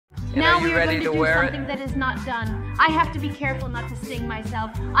Now we are going to do something that is not done. I have to be careful not to sting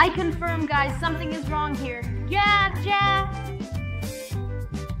myself. I confirm, guys, something is wrong here. Gotcha!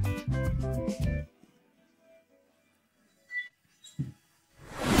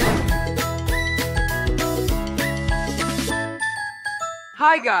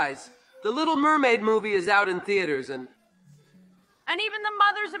 Hi guys! The Little Mermaid movie is out in theaters and even the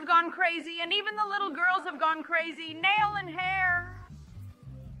mothers have gone crazy, and even the little girls have gone crazy. Nail and hair.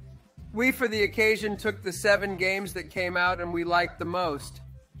 we for the occasion took the 7 games that came out and we liked the most.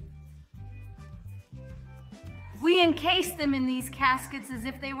 We encased them in these caskets as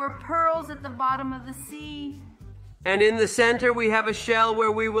if they were pearls at the bottom of the sea. And in the center we have a shell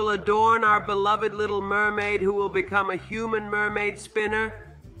where we will adorn our beloved little mermaid who will become a human mermaid spinner.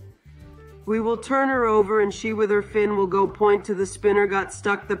 We will turn her over and she with her fin will go point to the spinner got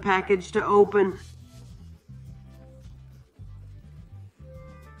stuck the package to open.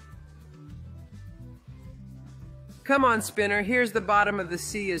 Come on, spinner, here's the bottom of the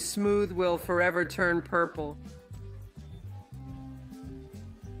sea as smooth will forever turn purple.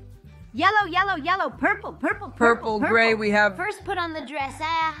 Yellow, yellow, yellow, purple, purple, Purple, gray, we have First put on the dress,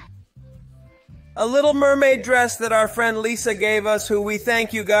 a Little Mermaid dress that our friend Lisa gave us, who we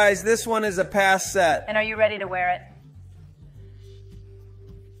thank you guys. This one is a pass set. And are you ready to wear it?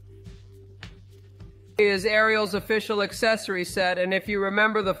 Is Ariel's official accessory set, and if you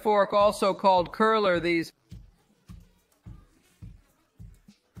remember the fork, also called curler, these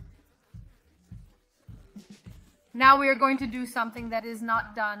Now we are going to do something that is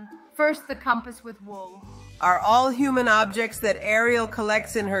not done. First, the compass with wool. are all human objects that Ariel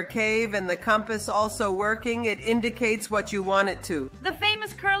collects in her cave, and the compass also working. It indicates what you want it to. The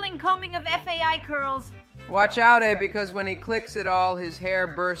famous curling combing of FAI curls. Watch out, because when he clicks it all, his hair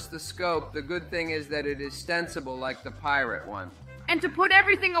bursts the scope. The good thing is that it is extensible like the pirate one. And to put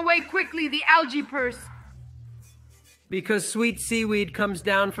everything away quickly, the algae purse. Because sweet seaweed comes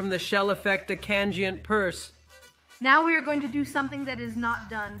down from the shell effect, a cangent purse. Now we are going to do something that is not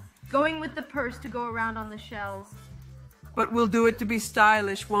done. Going with the purse to go around on the shells. But we'll do it to be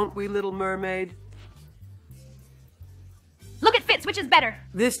stylish, won't we, Little Mermaid? Look at Fitz, which is better?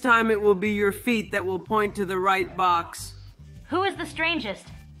 This time it will be your feet that will point to the right box. Who is the strangest?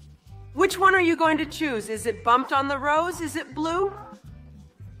 Which one are you going to choose? Is it bumped on the rose? Is it blue?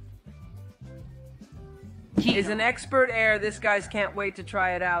 Is an expert heir. This guy's can't wait to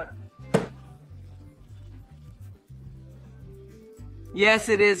try it out. Yes,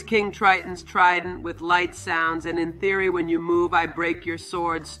 it is King Triton's trident with light sounds, and in theory when you move I break your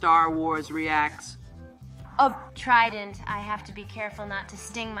sword. Star Wars reacts. Oh, trident. I have to be careful not to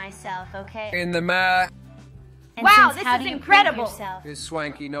sting myself, okay? In the ma And Wow, since this how is do you incredible. prove yourself? is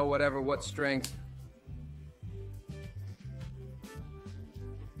swanky, no whatever, what strength.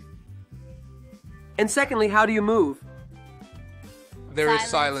 And secondly, how do you move? There is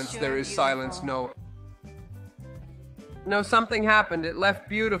silence, sure, there is silence, beautiful. No, something happened. It left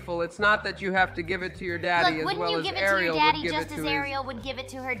beautiful. It's not that you have to give it to your daddy Look, as wouldn't well you as give it Ariel to your would daddy give just it as to his... Ariel would give it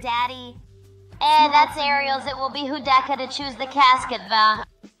to her daddy? That's Ariel's. It will be Hudaka to choose the casket, va.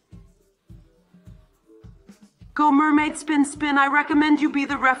 Go mermaid spin spin. I recommend you be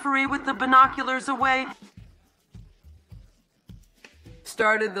the referee with the binoculars away.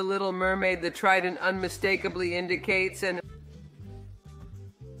 Started the Little Mermaid, the trident unmistakably indicates, and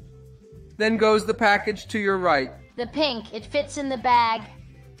then goes the package to your right. The pink. It fits in the bag.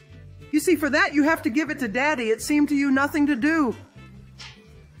 You see, for that you have to give it to Daddy. It seemed to you nothing to do.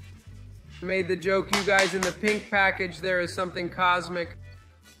 Made the joke, you guys, in the pink package there is something cosmic.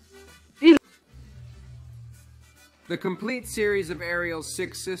 The complete series of Ariel's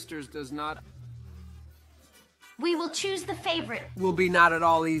 6 sisters does not... We will choose the favorite. will be not at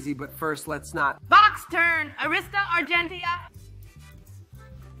all easy, but first let's not... Box turn. Arista Argentia.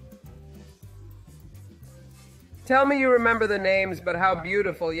 Tell me you remember the names, but how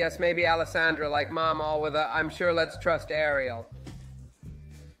beautiful. Yes, maybe Alessandra, like Mom, all with a... I'm sure let's trust Ariel.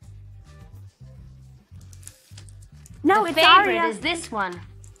 No, The it's favorite Aria. is this one.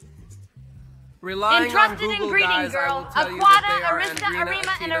 Relying on Entrusted Google, in breeding, guys, I girl. will tell you Aquata, that they are Arista, Andrina,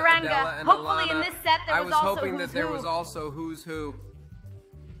 Arima, and Athena, Aranga. Adela, and Hopefully Alana. in this set there I was was also hoping Who's that there Who. was also Who's Who.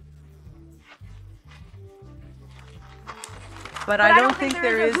 But I don't think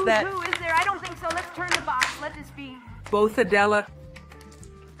there is that... Who is there? I don't think so. Let's turn the box. Let this be. Both Adela.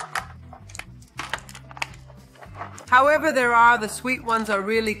 However, there are, the sweet ones are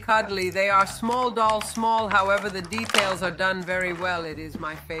really cuddly. They are small dolls, small, however, the details are done very well. It is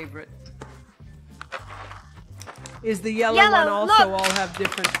my favorite. Is the yellow one also look. all have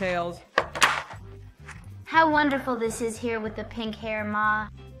different tails? How wonderful this is here with the pink hair, Ma.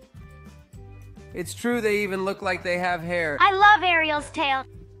 It's true they even look like they have hair. I love Ariel's tail.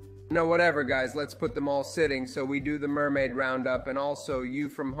 No, whatever, guys. Let's put them all sitting so we do the mermaid roundup, and also you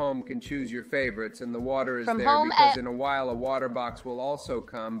from home can choose your favorites, and the water is From there home because in a while a water box will also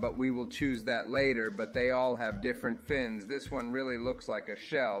come, but we will choose that later, but they all have different fins. This one really looks like a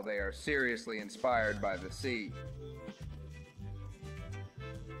shell. They are seriously inspired by the sea.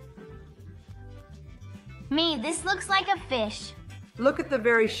 Me, this looks like a fish. Look at the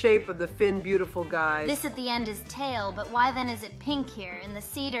very shape of the fin, beautiful guys. This at the end is tail, but why then is it pink here? And the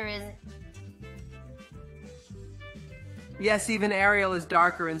cedar is... Yes, even Ariel is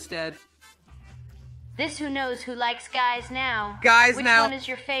darker instead. This who knows who likes guys now. Guys Which now. one is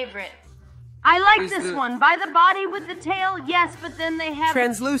your favorite? I like Is this the- one. By the body with the tail, yes, but then they have...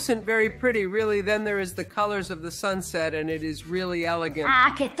 Translucent, very pretty, really. Then there is the colors of the sunset, and it is really elegant.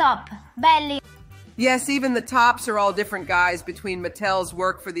 Ah, che top! Belli! Yes, even the tops are all different guys between Mattel's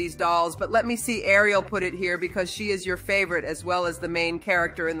work for these dolls, but let me see Ariel put it here because she is your favorite as well as the main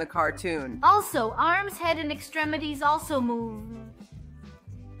character in the cartoon. Also, arms, head, and extremities also move.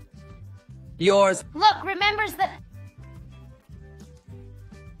 Yours. Look, remembers that...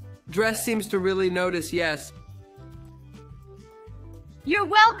 Dress seems to really notice, yes. You're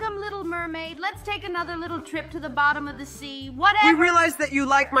welcome, Little Mermaid. Let's take another little trip to the bottom of the sea. We Whatever. realize that you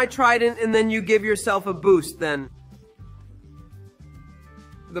like my trident and then you give yourself a boost then.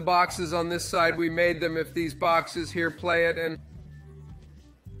 The boxes on this side, we made them. If these boxes here play it and...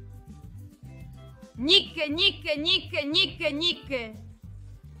 Nicca, nicca, nicca, nicca, nicca.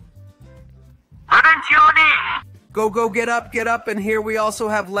 Go, get up, and here we also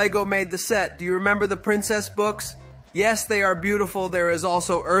have Lego made the set. Do you remember the princess books? Yes, they are beautiful. There is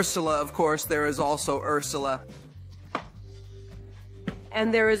also Ursula, of course. There is also Ursula.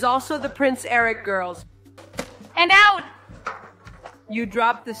 And there is also the Prince Eric girls. And out! You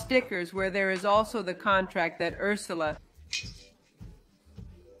dropped the stickers where there is also the contract that Ursula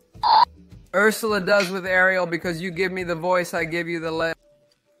does with Ariel because you give me the voice, I give you the leg.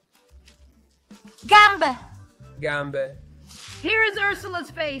 Gamba! Gambe. Here is Ursula's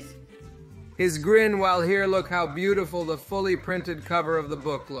face. His grin, while here look how beautiful the fully printed cover of the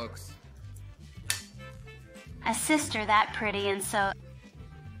book looks. A sister that pretty and so...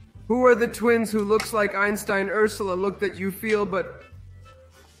 Who are the twins who looks like Einstein Ursula? Look that you feel, but...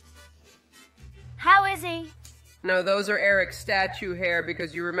 How is he? No, those are Eric's statue hair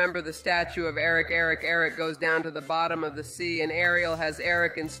because you remember the statue of Eric goes down to the bottom of the sea and Ariel has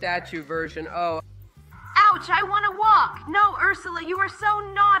Eric in statue version. Oh. Ouch, I want to walk. No, Ursula, you are so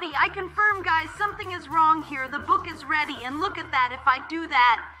naughty. I confirm, guys, something is wrong here. The book is ready, and look at that if I do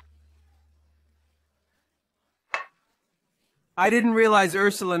that. I didn't realize,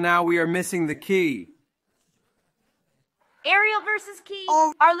 Ursula, now we are missing the key. Ariel versus Key.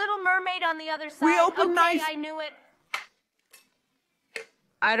 Oh. Our little mermaid on the other side. We opened okay, nice. I knew it.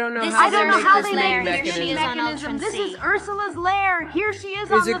 I don't know This how is they make Ursula's this lair. main Here she is on mechanism. Ultron This C. is Ursula's lair. Here she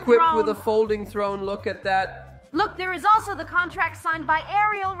is on Is the equipped throne. with a folding throne. Look at that. Look, there is also the contract signed by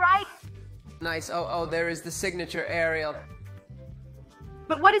Ariel, right? Nice. Oh, there is the signature Ariel.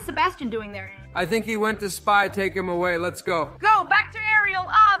 But what is Sebastian doing there? I think he went to spy. Take him away. Let's go. Go, back to Ariel.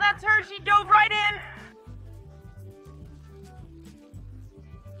 Ah, that's her. She dove right in.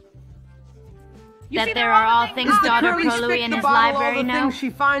 You That see, there they're are all the things Ah, daughter Curly Pro Louis spick in the his bottle, all library the now. things she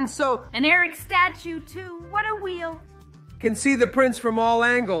finds so... An Eric statue, too. What a wheel. Can see the prince from all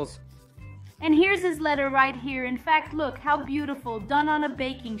angles. And here's his letter right here. In fact, look, how beautiful. Done on a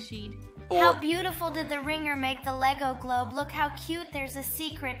baking sheet. How beautiful did the ringer make the Lego globe. Look how cute, there's a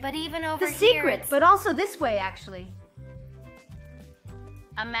secret, but even over The here secret, it's... but also this way, actually.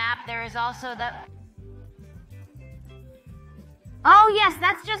 A map, there is also the... Oh, yes,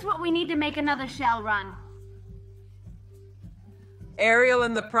 that's just what we need to make another shell run. Ariel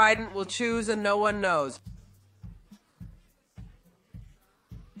and the Trident will choose and no one knows.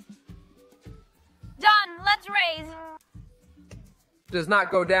 Done, let's raise. Does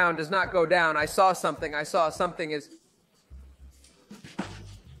not go down, does not go down. I saw something is...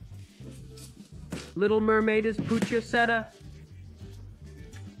 Little Mermaid is Pucciosetta.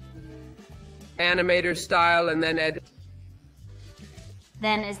 Animator style and then Ed...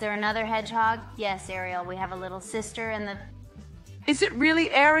 Then, is there another hedgehog? Yes, Ariel, we have a little sister and the... Is it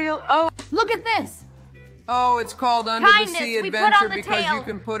really Ariel? Oh, Look at this. oh, it's called Under Kindness, the Sea we put Adventure on the because tail. you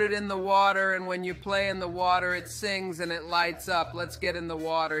can put it in the water and when you play in the water it sings and it lights up. Let's get in the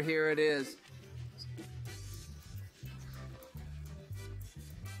water, here it is.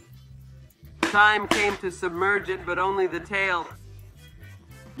 Time came to submerge it, but only the tail.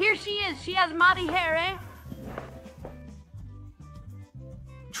 Here she is. She has muddy hair, eh?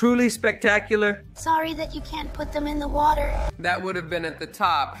 Truly spectacular. Sorry that you can't put them in the water. That would have been at the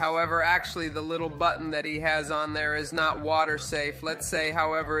top. However, actually the little button that he has on there is not water safe. Let's say,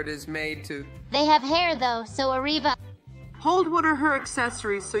 however, it is made to. They have hair though, so Arriva. Hold what are her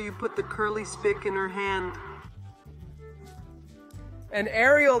accessories, so you put the curly spick in her hand. And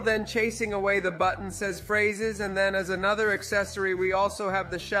Ariel then chasing away the button says phrases, and then as another accessory we also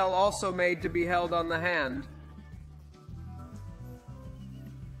have the shell also made to be held on the hand.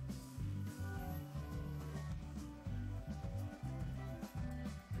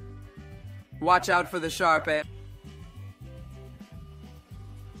 Watch out for the sharp edge.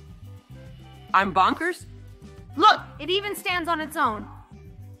 I'm bonkers? Look, it even stands on its own.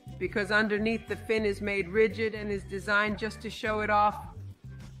 Because underneath the fin is made rigid and is designed just to show it off.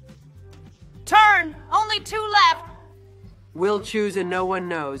 Turn! Only 2 left! We'll choose and no one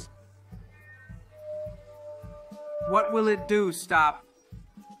knows. What will it do? Stop.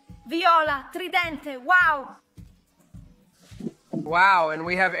 Viola, Tridente, wow! Wow, and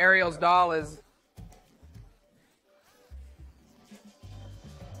we have Ariel's doll is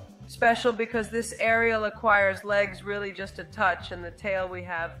special because this Ariel acquires legs really just a touch, and the tail we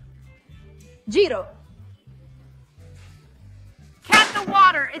have Giro. Cat the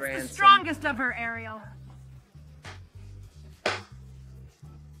water, it's Ransom. the strongest of her, Ariel.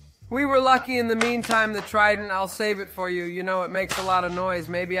 We were lucky in the meantime, the trident, I'll save it for you. You know, it makes a lot of noise.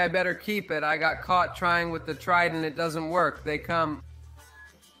 Maybe I better keep it. I got caught trying with the trident. It doesn't work. They come.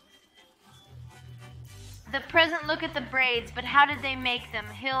 The present look at the braids, but how did they make them?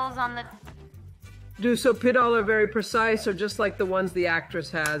 Hills on the... Do so pit all are very precise, or just like the ones the actress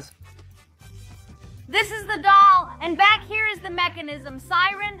has. This is the doll, and back here is the mechanism.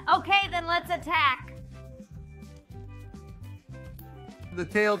 Siren? Okay, then let's attack. The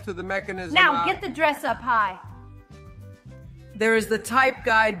tail to the mechanism. Now, get the dress up high. There is the type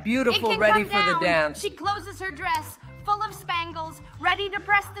guide, beautiful, ready for the dance. She closes her dress, full of spangles, ready to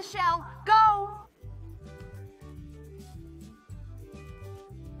press the shell. Go!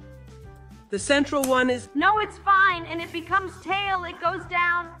 The central one is No, it's fine, and it becomes tail. It goes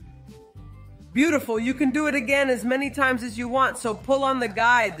down. beautiful. You can do it again as many times as you want, so pull on the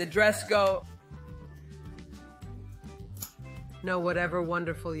guide. The dress go. No, whatever,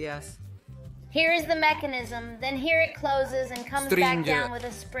 wonderful, yes. Here is the mechanism, then here it closes and comes back down with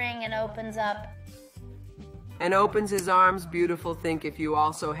a spring and opens up. And opens his arms, beautiful. Think if you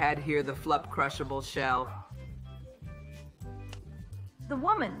also had here the flup crushable shell. The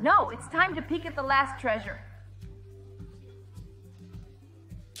woman. No, it's time to peek at the last treasure.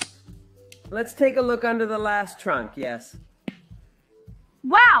 Let's take a look under the last trunk, yes.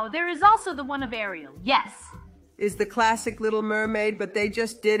 Wow, there is also the one of Ariel. Yes. Is the classic Little Mermaid, but they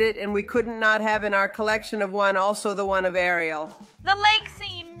just did it, and we couldn't not have in our collection of one also the one of Ariel. The lake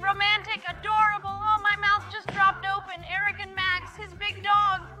scene. Romantic, adorable. Oh, my mouth just dropped open. Eric and Max, his big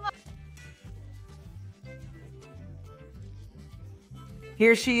dog. Look.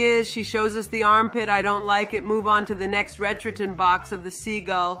 Here she is. She shows us the armpit. I don't like it. Move on to the next Retriton box of the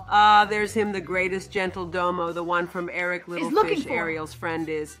seagull. Ah, there's him, the greatest gentle domo, the one from Eric Littlefish, Ariel's friend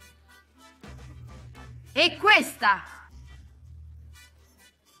is. E questa.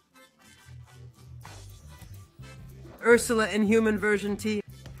 Ursula in human version T.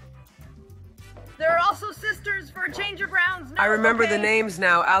 There are also sisters for a change of grounds. No, I remember okay. the names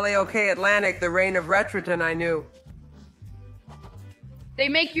now. Ale-OK Atlantic, the reign of Retriton, I knew. They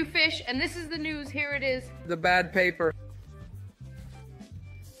make you fish, and this is the news. Here it is. The bad paper.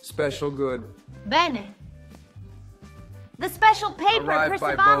 Special good. Bene. The special paper. Arrived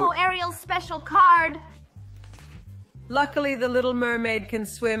by Percevamo boat. Ariel's special card. Luckily, the Little Mermaid can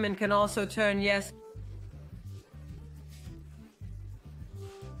swim and can also turn, yes.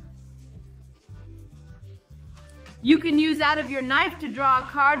 You can use out of your knife to draw a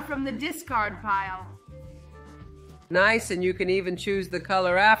card from the discard pile. Nice, and you can even choose the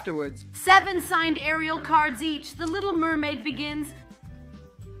color afterwards. 7 signed Ariel cards each. The Little Mermaid begins.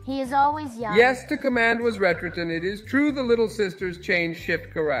 He is always young. Yes, to command was Retriton. It is true the little sisters changed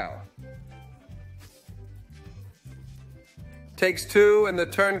shift corral. Takes 2, and the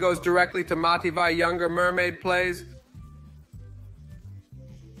turn goes directly to Mativai Younger Mermaid plays.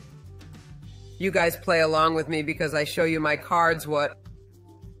 You guys play along with me because I show you my cards what.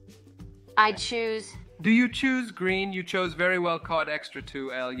 I choose. Do you choose green? You chose very well caught extra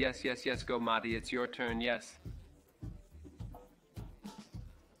 2, L. Yes, yes, yes, go Mati. It's your turn, yes.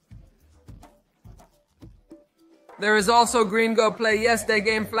 There is also green go play. Yes, they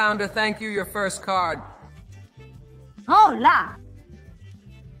game flounder. Thank you, your first card. Hola!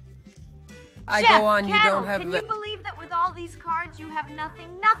 I Chef go on, you Carol, don't have can the... you believe that with all these cards You have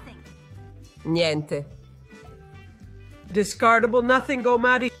nothing, nothing. Niente. Discardable, nothing, go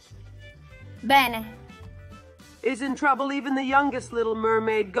Maddie. Bene. Is in trouble even the youngest little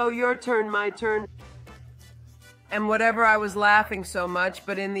mermaid. Go, your turn, my turn. And whatever, I was laughing so much,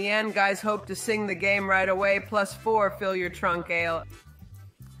 but in the end, guys hope to sing the game right away. +4, fill your trunk ale.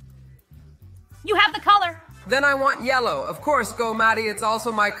 You have the color. Then I want yellow. Of course, go Maddie, it's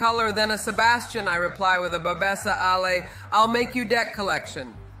also my color. Then a Sebastian, I reply with a Babessa Ale. I'll make you deck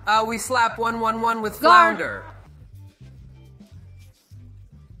collection. We slap 111 with flounder.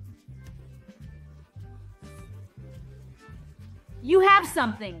 You have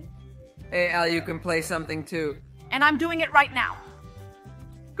something. Hey, Al, you can play something too. And I'm doing it right now.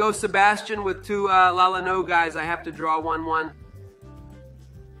 Go Sebastian with 2 Lala no guys. I have to draw 1-1.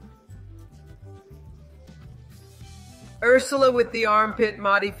 Ursula with the armpit.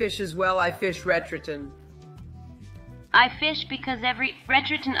 Maudie fish as well. I fish Retriton. I fish because every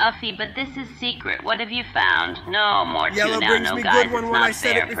Retriton uffy, but this is secret. What have you found? No more Yellow tuna, brings no me guys, good one it's when not I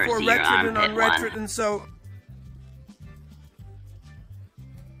said fair it before. for your Retriton on armpit one. Retriton, so...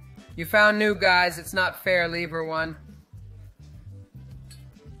 You found new guys. It's not fair. Leave her one.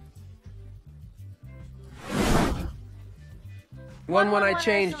 One when I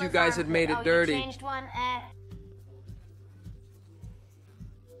changed, you guys had made it dirty. You changed one.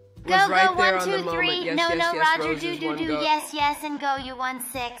 Was Go, right go, there 1, on the 2, moment. 3. Yes, No, yes, no, yes, Roger, Roses, do, one do. go. Yes, yes, and go. You won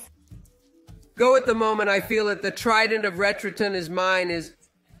 6. Go at the moment. I feel it. The trident of Retriton is mine. Is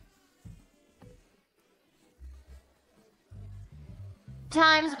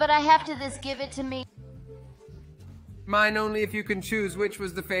Times, but I have to this. Give it to me. mine only if you can choose which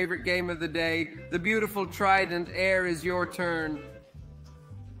was the favorite game of the day. The beautiful trident. Air is your turn.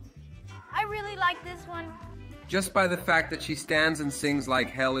 I really like this one. Just by the fact that she stands and sings like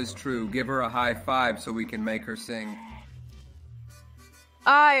hell is true, give her a high five so we can make her sing.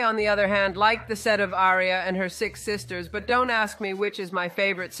 I, on the other hand, like the set of Aria and her 6 sisters, but don't ask me which is my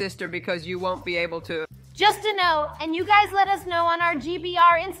favorite sister because you won't be able to. Just a note, and you guys let us know on our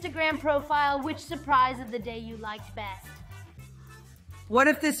GBR Instagram profile which surprise of the day you liked best. What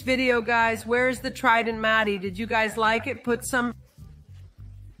if this video, guys, where's the trident Maddie? Did you guys like it? Put some...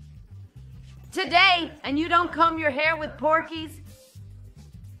 Today, and you don't comb your hair with porkies?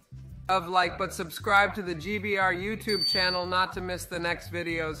 of like, but subscribe to the GBR YouTube channel not to miss the next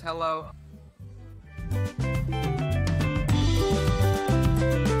videos. Hello.